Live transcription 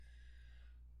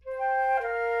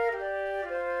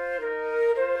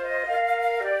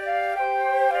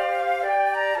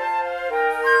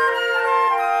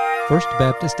First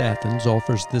Baptist Athens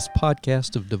offers this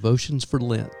podcast of devotions for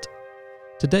Lent.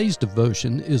 Today's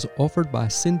devotion is offered by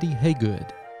Cindy Haygood.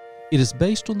 It is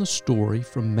based on the story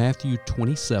from Matthew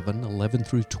 27:11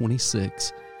 through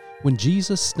 26, when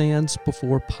Jesus stands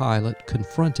before Pilate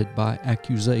confronted by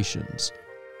accusations.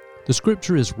 The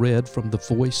scripture is read from the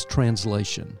Voice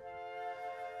translation.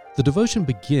 The devotion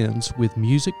begins with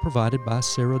music provided by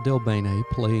Sarah Delbene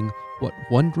playing What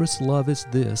Wondrous Love Is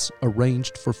This,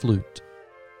 arranged for flute.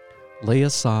 Lay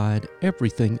aside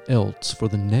everything else for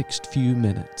the next few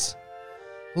minutes.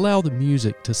 Allow the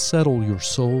music to settle your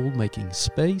soul, making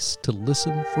space to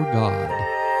listen for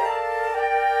God.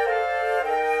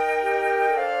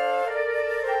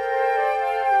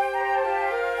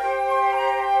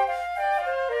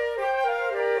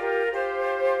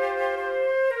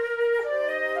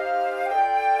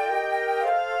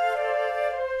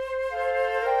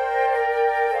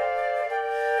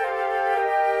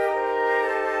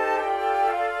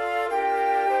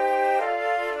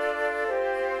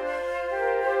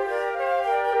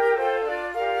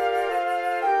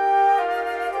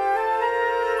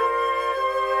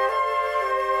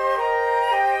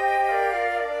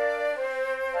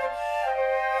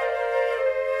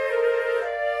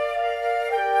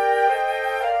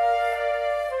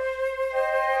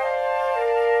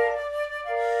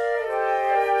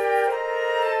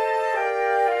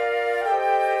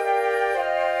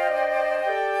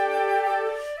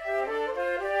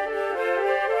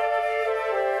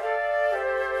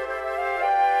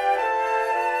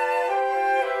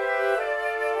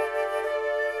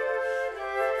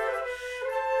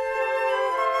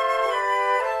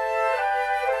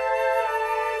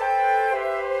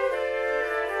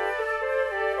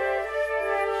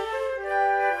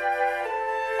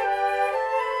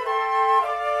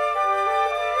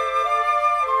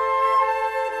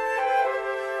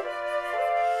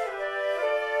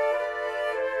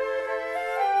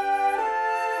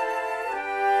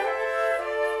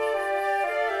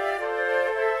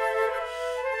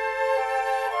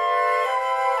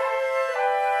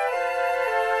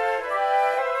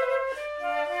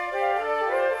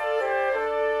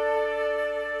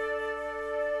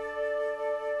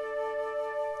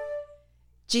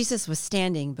 Jesus was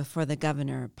standing before the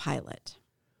governor Pilate.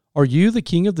 Are you the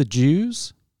king of the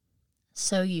Jews?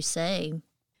 So you say.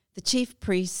 The chief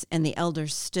priests and the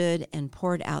elders stood and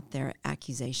poured out their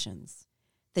accusations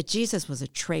that Jesus was a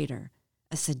traitor,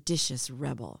 a seditious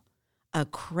rebel, a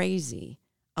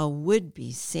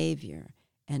would-be savior,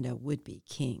 and a would-be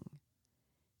king.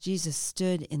 Jesus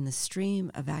stood in the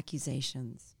stream of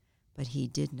accusations, but he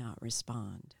did not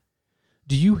respond.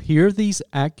 Do you hear these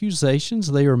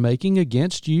accusations they are making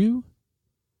against you?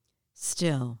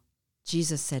 Still,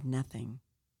 Jesus said nothing,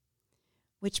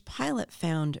 which Pilate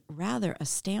found rather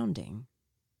astounding.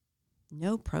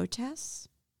 No protests,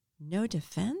 no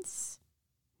defense,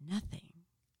 nothing.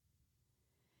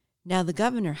 Now the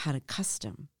governor had a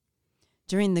custom.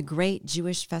 During the great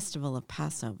Jewish festival of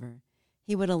Passover,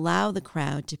 he would allow the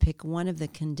crowd to pick one of the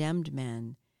condemned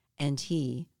men, and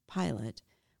he, Pilate,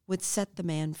 would set the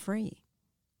man free.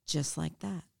 Just like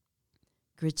that.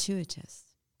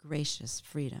 Gratuitous, gracious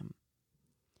freedom.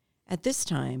 At this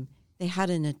time, they had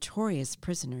a notorious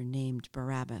prisoner named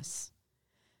Barabbas.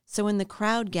 So when the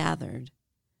crowd gathered,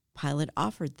 Pilate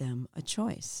offered them a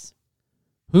choice.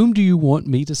 Whom do you want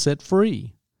me to set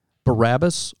free?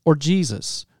 Barabbas or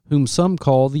Jesus, whom some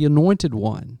call the Anointed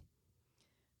One?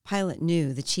 Pilate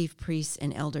knew the chief priests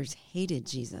and elders hated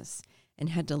Jesus and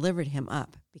had delivered him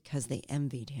up because they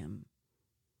envied him.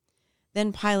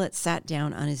 Then Pilate sat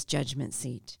down on his judgment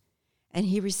seat, and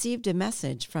he received a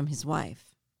message from his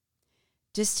wife.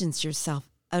 Distance yourself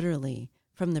utterly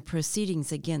from the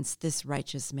proceedings against this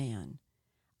righteous man.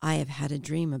 I have had a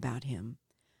dream about him,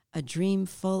 a dream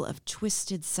full of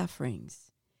twisted sufferings.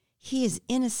 He is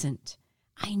innocent,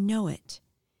 I know it,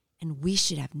 and we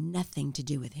should have nothing to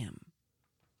do with him.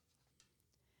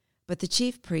 But the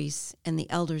chief priests and the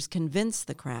elders convinced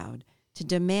the crowd to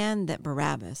demand that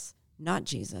Barabbas, not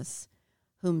Jesus,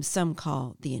 whom some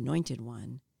call the Anointed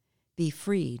One, be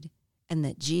freed, and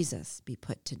that Jesus be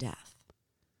put to death.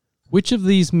 Which of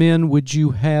these men would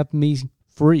you have me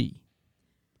free?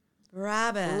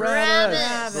 Barabbas.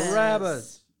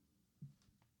 Barabbas.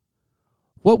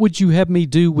 What would you have me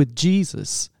do with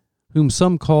Jesus, whom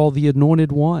some call the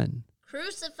Anointed One?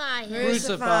 Crucify him.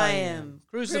 Crucify him.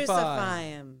 Crucify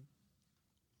him.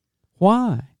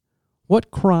 Why?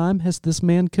 What crime has this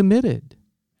man committed?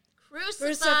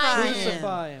 Crucify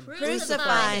him.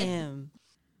 Crucify him.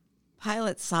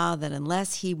 Pilate saw that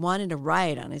unless he wanted a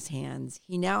riot on his hands,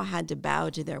 he now had to bow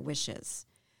to their wishes.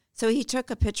 So he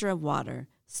took a pitcher of water,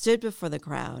 stood before the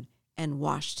crowd, and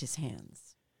washed his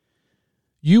hands.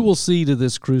 You will see to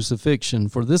this crucifixion,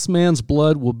 for this man's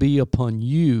blood will be upon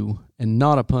you and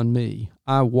not upon me.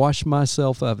 I wash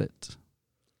myself of it.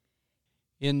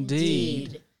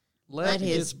 Indeed, let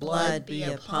his blood be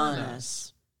upon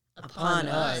us,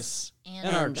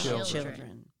 and our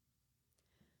children.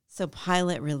 So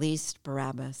Pilate released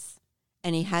Barabbas,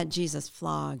 and he had Jesus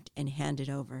flogged and handed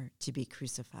over to be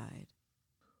crucified.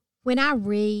 When I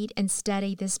read and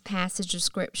study this passage of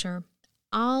Scripture,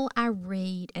 all I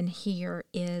read and hear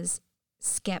is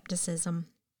skepticism.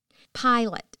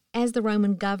 Pilate, as the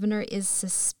Roman governor, is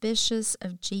suspicious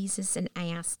of Jesus and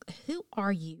asks, "Who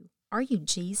are you? Are you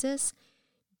Jesus?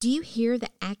 Do you hear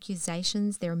the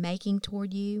accusations they're making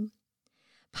toward you?"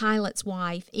 Pilate's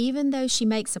wife, even though she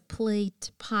makes a plea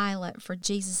to Pilate for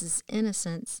Jesus'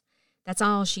 innocence, that's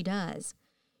all she does.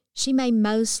 She may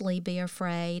mostly be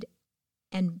afraid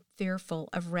and fearful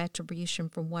of retribution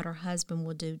from what her husband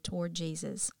will do toward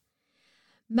Jesus.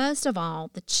 Most of all,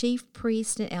 the chief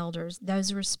priests and elders,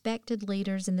 those respected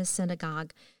leaders in the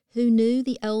synagogue who knew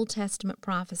the Old Testament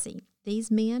prophecy, these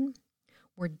men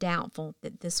were doubtful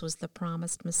that this was the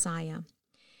promised Messiah.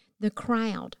 The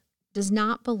crowd does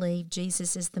not believe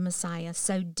Jesus is the Messiah.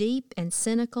 So deep and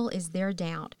cynical is their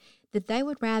doubt that they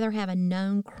would rather have a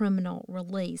known criminal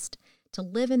released to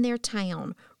live in their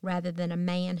town rather than a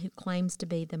man who claims to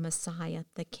be the Messiah,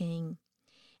 the King.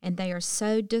 And they are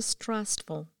so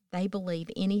distrustful, they believe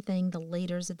anything the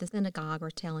leaders of the synagogue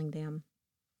are telling them.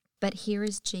 But here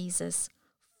is Jesus,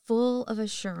 full of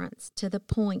assurance to the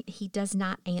point he does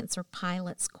not answer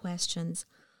Pilate's questions,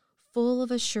 full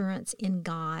of assurance in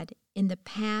God, in the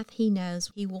path he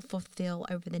knows he will fulfill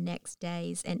over the next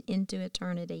days and into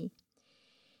eternity.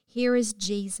 Here is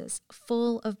Jesus,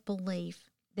 full of belief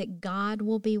that God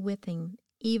will be with him,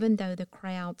 even though the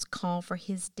crowds call for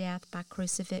his death by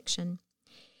crucifixion.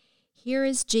 Here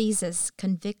is Jesus,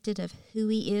 convicted of who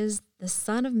he is, the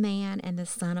Son of Man and the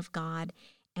Son of God,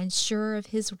 and sure of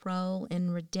his role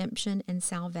in redemption and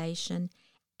salvation,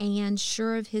 and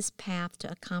sure of his path to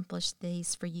accomplish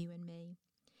these for you and me.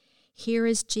 Here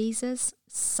is Jesus,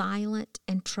 silent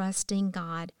and trusting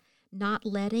God, not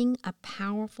letting a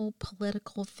powerful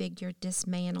political figure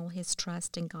dismantle his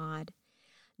trust in God,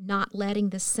 not letting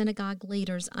the synagogue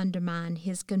leaders undermine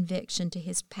his conviction to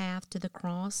his path to the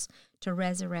cross, to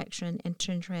resurrection, and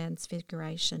to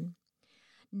transfiguration,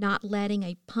 not letting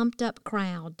a pumped-up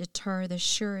crowd deter the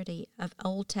surety of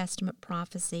Old Testament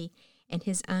prophecy and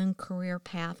his own career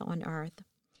path on earth.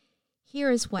 Here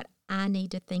is what I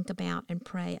need to think about and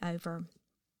pray over.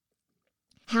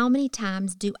 How many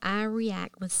times do I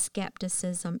react with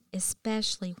skepticism,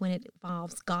 especially when it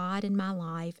involves God in my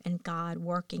life and God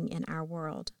working in our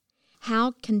world?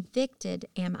 How convicted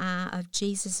am I of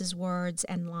Jesus' words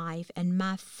and life and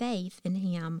my faith in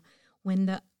him when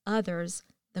the others,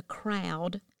 the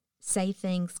crowd, say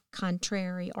things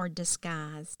contrary or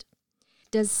disguised?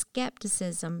 Does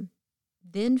skepticism,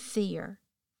 then fear,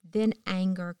 then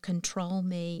anger control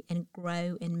me and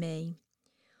grow in me?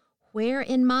 Where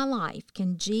in my life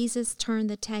can Jesus turn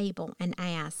the table and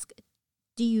ask,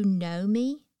 "Do you know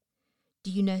me?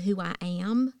 Do you know who I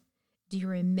am? Do you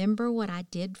remember what I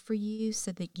did for you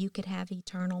so that you could have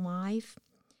eternal life?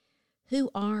 Who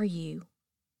are you?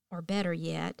 Or better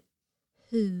yet,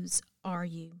 whose are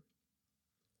you?"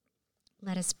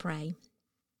 Let us pray.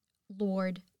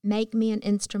 Lord, make me an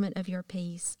instrument of your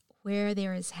peace. Where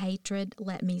there is hatred,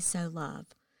 let me sow love.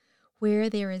 Where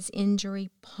there is injury,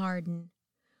 pardon.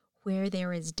 Where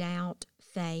there is doubt,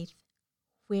 faith.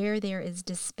 Where there is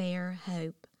despair,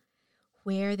 hope.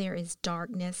 Where there is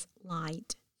darkness,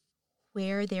 light.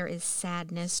 Where there is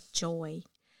sadness, joy.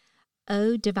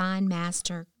 O divine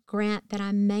Master, grant that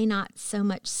I may not so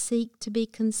much seek to be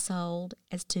consoled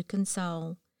as to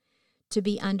console, to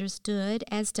be understood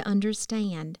as to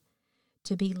understand,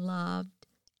 to be loved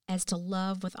as to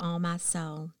love with all my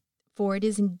soul. For it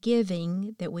is in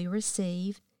giving that we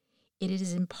receive, it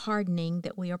is in pardoning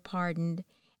that we are pardoned,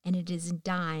 and it is in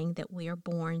dying that we are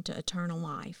born to eternal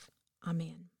life.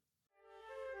 Amen.